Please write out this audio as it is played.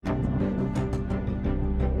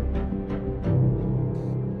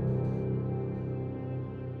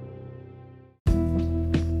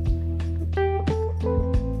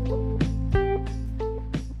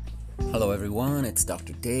Hello everyone, it's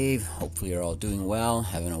Dr. Dave. Hopefully you're all doing well,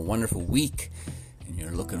 having a wonderful week, and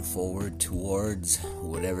you're looking forward towards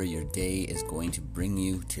whatever your day is going to bring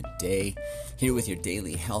you today. Here with your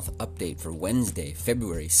daily health update for Wednesday,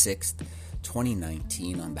 February 6th,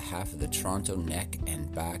 2019 on behalf of the Toronto Neck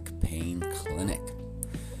and Back Pain Clinic.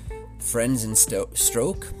 Friends in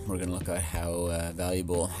stroke, we're going to look at how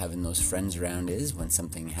valuable having those friends around is when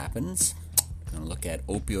something happens. We're going to look at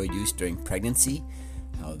opioid use during pregnancy,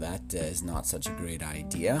 how that is not such a great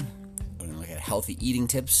idea. We're going to look at healthy eating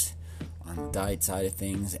tips on the diet side of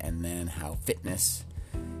things, and then how fitness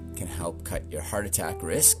can help cut your heart attack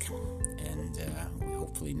risk. And we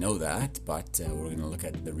hopefully know that, but we're going to look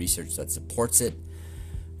at the research that supports it.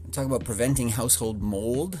 We'll talk about preventing household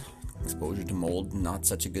mold. Exposure to mold, not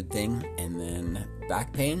such a good thing. And then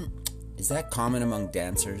back pain, is that common among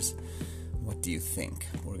dancers? What do you think?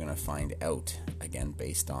 We're going to find out, again,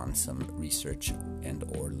 based on some research and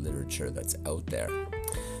or literature that's out there.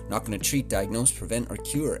 Not going to treat, diagnose, prevent, or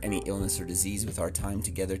cure any illness or disease with our time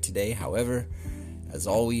together today. However, as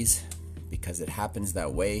always, because it happens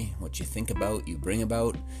that way, what you think about, you bring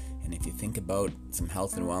about. And if you think about some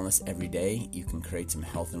health and wellness every day, you can create some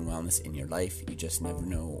health and wellness in your life. You just never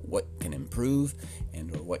know what can improve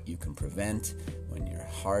and or what you can prevent when your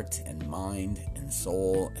heart and mind and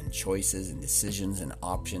soul and choices and decisions and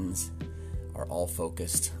options are all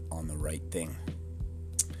focused on the right thing.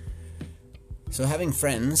 So having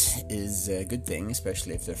friends is a good thing,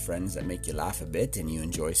 especially if they're friends that make you laugh a bit and you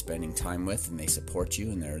enjoy spending time with, and they support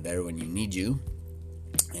you and they're there when you need you.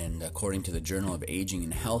 And according to the Journal of Aging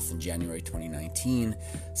and Health in January 2019,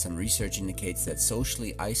 some research indicates that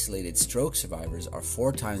socially isolated stroke survivors are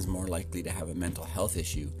 4 times more likely to have a mental health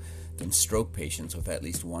issue than stroke patients with at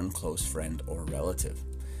least one close friend or relative.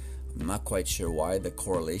 I'm not quite sure why the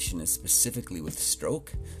correlation is specifically with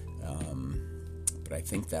stroke, but I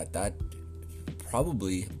think that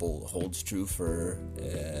probably holds true for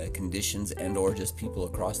conditions and or just people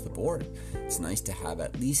across the board. It's nice to have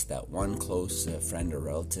at least that one close friend or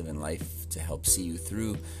relative in life to help see you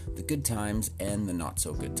through the good times and the not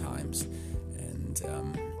so good times. And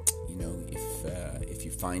if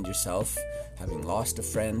you find yourself having lost a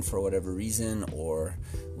friend for whatever reason, or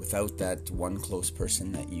without that one close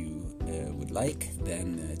person that you would like,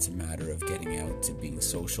 then it's a matter of getting out to being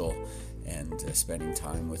social and spending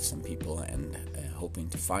time with some people and hoping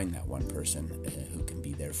to find that one person who can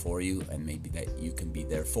be there for you, and maybe that you can be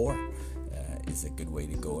there for is a good way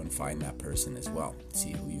to go and find that person as well.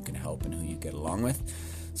 See who you can help and who you get along with.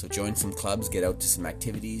 So join some clubs, get out to some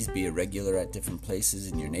activities, be a regular at different places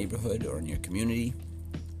in your neighborhood or in your community,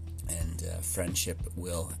 and friendship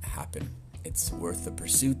will happen. It's worth the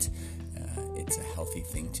pursuit. It's a healthy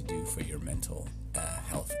thing to do for your mental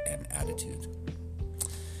health and attitude.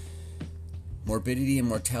 Morbidity and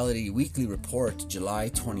Mortality Weekly Report, July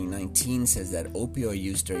 2019, says that opioid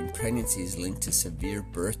use during pregnancy is linked to severe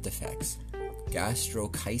birth defects.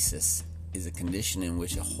 Gastroschisis is a condition in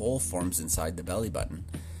which a hole forms beside the belly button,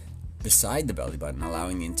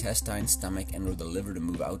 allowing the intestine, stomach, and or the liver to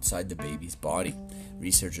move outside the baby's body.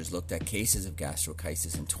 Researchers looked at cases of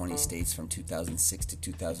gastroschisis in 20 states from 2006 to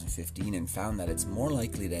 2015 and found that it's more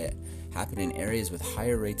likely to happen in areas with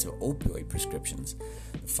higher rates of opioid prescriptions.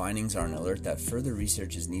 The findings are an alert that further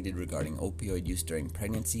research is needed regarding opioid use during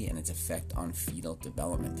pregnancy and its effect on fetal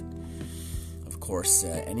development. Of course,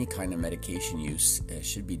 any kind of medication use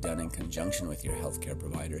should be done in conjunction with your healthcare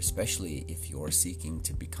provider, especially if you're seeking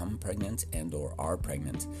to become pregnant and or are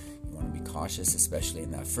pregnant. You want to be cautious, especially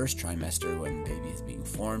in that first trimester when the baby is being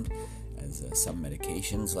formed, as some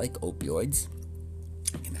medications like opioids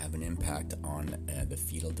can have an impact on the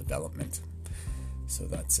fetal development. So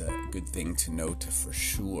that's a good thing to note for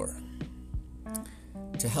sure.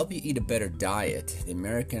 To help you eat a better diet, the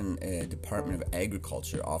American Department of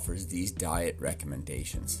Agriculture offers these diet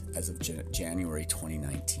recommendations as of January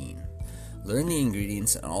 2019. Learn the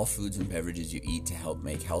ingredients in all foods and beverages you eat to help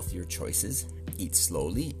make healthier choices. Eat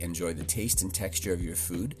slowly, enjoy the taste and texture of your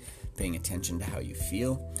food, paying attention to how you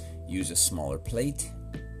feel. Use a smaller plate.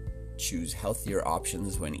 Choose healthier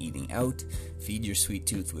options when eating out. Feed your sweet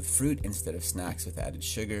tooth with fruit instead of snacks with added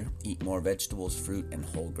sugar. Eat more vegetables, fruit, and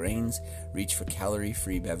whole grains. Reach for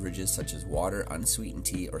calorie-free beverages such as water, unsweetened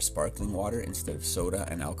tea, or sparkling water instead of soda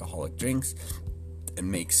and alcoholic drinks.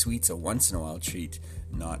 And make sweets a once-in-a-while treat,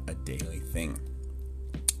 not a daily thing.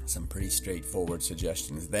 Some pretty straightforward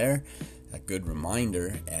suggestions there. A good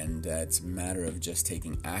reminder, and it's a matter of just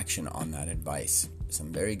taking action on that advice.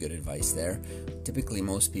 Some very good advice there. Typically,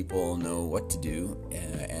 most people know what to do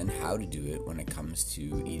and how to do it when it comes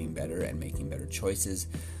to eating better and making better choices.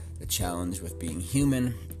 The challenge with being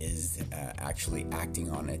human is actually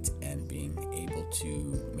acting on it and being able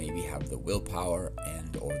to maybe have the willpower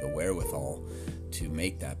and or the wherewithal to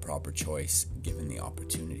make that proper choice given the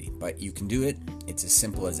opportunity. But you can do it. It's as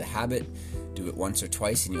simple as a habit. Do it once or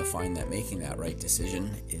twice and you'll find that making that right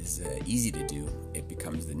decision is easy to do. It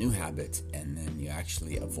becomes the new habit, and then you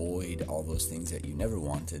actually avoid all those things that you never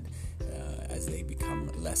wanted as they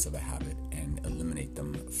become less of a habit, and eliminate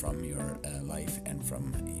them from your life and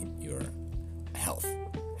from your health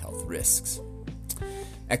risks.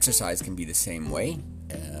 Exercise can be the same way.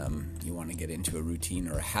 You want to get into a routine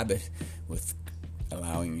or a habit with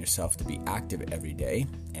allowing yourself to be active every day,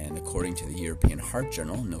 and according to the European Heart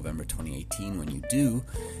Journal, November 2018, when you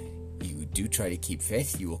do try to keep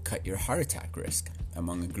fit, you will cut your heart attack risk.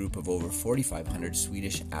 Among a group of over 4,500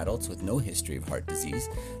 Swedish adults with no history of heart disease,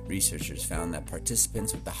 researchers found that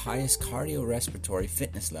participants with the highest cardiorespiratory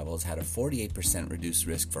fitness levels had a 48% reduced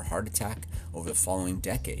risk for heart attack over the following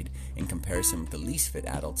decade in comparison with the least fit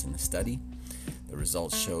adults in the study. The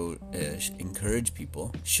results should encourage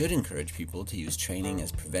people to use training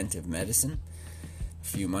as preventive medicine. A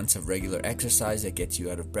few months of regular exercise that gets you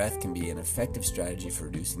out of breath can be an effective strategy for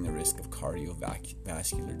reducing the risk of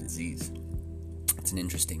cardiovascular disease. It's an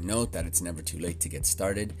interesting note that it's never too late to get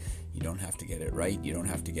started. You don't have to get it right. You don't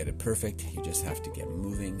have to get it perfect. You just have to get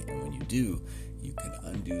moving. And when you do, you can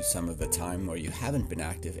undo some of the time where you haven't been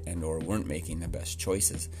active and or weren't making the best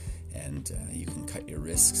choices. And you can cut your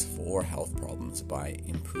risks for health problems by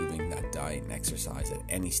improving that diet and exercise at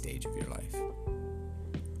any stage of your life.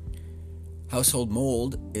 Household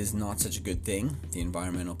mold is not such a good thing. The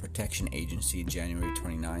Environmental Protection Agency in January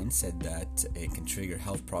 29 said that it can trigger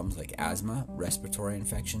health problems like asthma, respiratory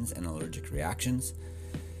infections, and allergic reactions.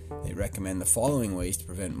 They recommend the following ways to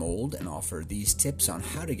prevent mold and offer these tips on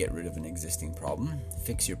how to get rid of an existing problem.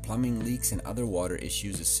 Fix your plumbing leaks and other water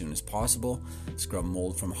issues as soon as possible. Scrub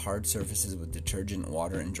mold from hard surfaces with detergent,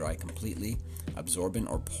 water, and dry completely. Absorbent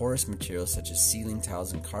or porous materials such as ceiling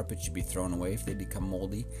tiles and carpet should be thrown away if they become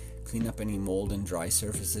moldy. Clean up any mold and dry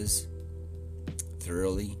surfaces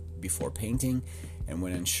thoroughly before painting. And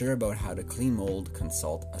when unsure about how to clean mold,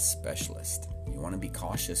 consult a specialist. You want to be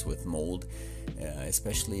cautious with mold,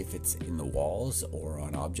 especially if it's in the walls or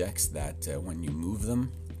on objects that when you move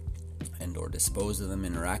them and or dispose of them,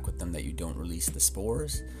 interact with them, that you don't release the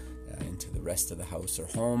spores into the rest of the house or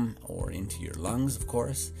home, or into your lungs, of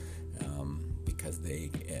course, because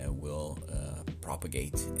they will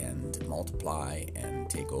propagate and multiply and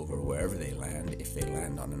take over wherever they land, if they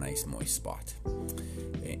land on a nice moist spot,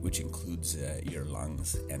 which includes your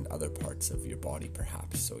lungs and other parts of your body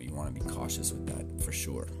perhaps. So you want to be cautious with that for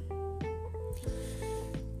sure.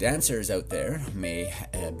 Dancers out there may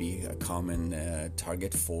be a common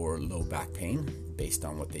target for low back pain based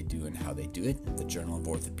on what they do and how they do it. The Journal of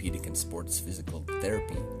Orthopedic and Sports Physical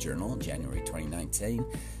Therapy Journal, January 2019,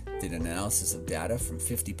 did an analysis of data from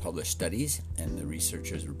 50 published studies, and the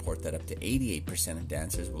researchers report that up to 88% of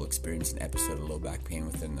dancers will experience an episode of low back pain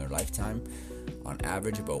within their lifetime. On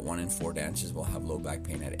average, about 1 in 4 dancers will have low back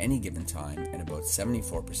pain at any given time, and about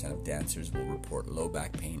 74% of dancers will report low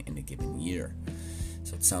back pain in a given year.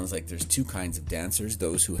 So it sounds like there's two kinds of dancers,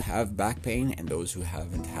 those who have back pain and those who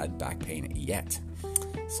haven't had back pain yet.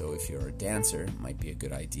 So if you're a dancer, it might be a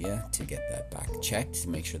good idea to get that back checked to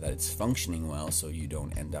make sure that it's functioning well, so you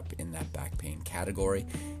don't end up in that back pain category.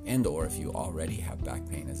 And or if you already have back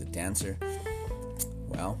pain as a dancer,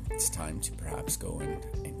 well, it's time to perhaps go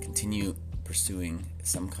and continue pursuing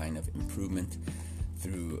some kind of improvement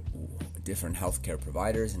through different healthcare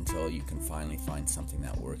providers until you can finally find something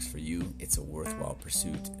that works for you. It's a worthwhile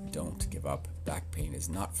pursuit. Don't give up. Back pain is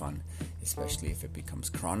not fun, especially if it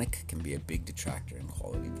becomes chronic. It can be a big detractor in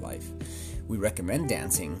quality of life. We recommend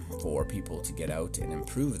dancing for people to get out and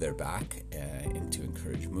improve their back and to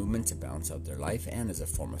encourage movement to balance out their life and as a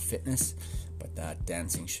form of fitness. But that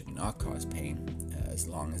dancing should not cause pain. As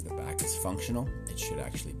long as the back is functional, it should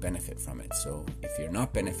actually benefit from it. So if you're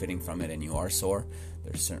not benefiting from it and you are sore,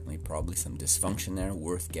 there's certainly probably some dysfunction there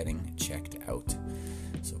worth getting checked out.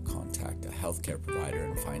 So contact a healthcare provider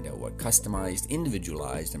and find out what customized,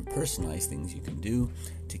 individualized, and personalized things you can do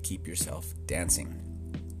to keep yourself dancing.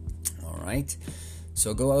 All right.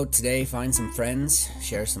 So go out today, find some friends,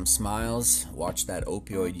 share some smiles, watch that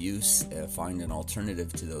opioid use, find an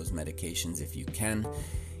alternative to those medications if you can,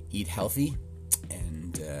 eat healthy,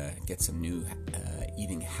 and get some new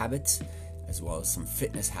eating habits as well as some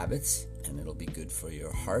fitness habits, and it'll be good for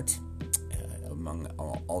your heart among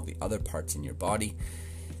all the other parts in your body.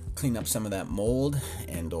 Clean up some of that mold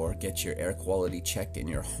and or get your air quality checked in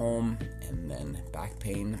your home. And then back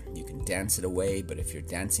pain, you can dance it away, but if you're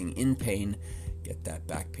dancing in pain, get that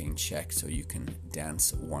back pain checked so you can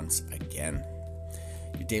dance once again.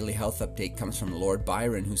 Your daily health update comes from Lord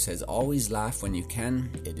Byron, who says, always laugh when you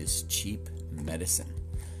can. It is cheap medicine.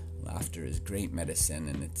 Laughter is great medicine,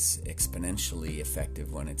 and it's exponentially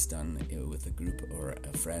effective when it's done with a group or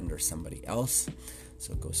a friend or somebody else.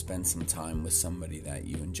 So go spend some time with somebody that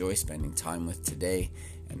you enjoy spending time with today.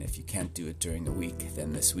 And if you can't do it during the week,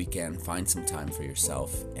 then this weekend, find some time for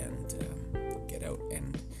yourself and get out.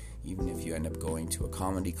 And even if you end up going to a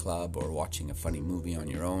comedy club or watching a funny movie on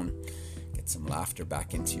your own, get some laughter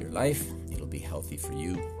back into your life. It'll be healthy for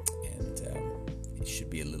you, and it should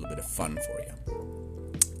be a little bit of fun for you.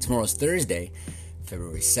 Tomorrow's Thursday,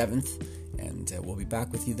 February 7th, and we'll be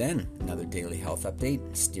back with you then. Another daily health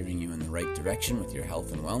update, steering you in the right direction with your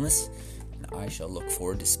health and wellness. And I shall look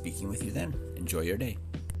forward to speaking with you then. Enjoy your day.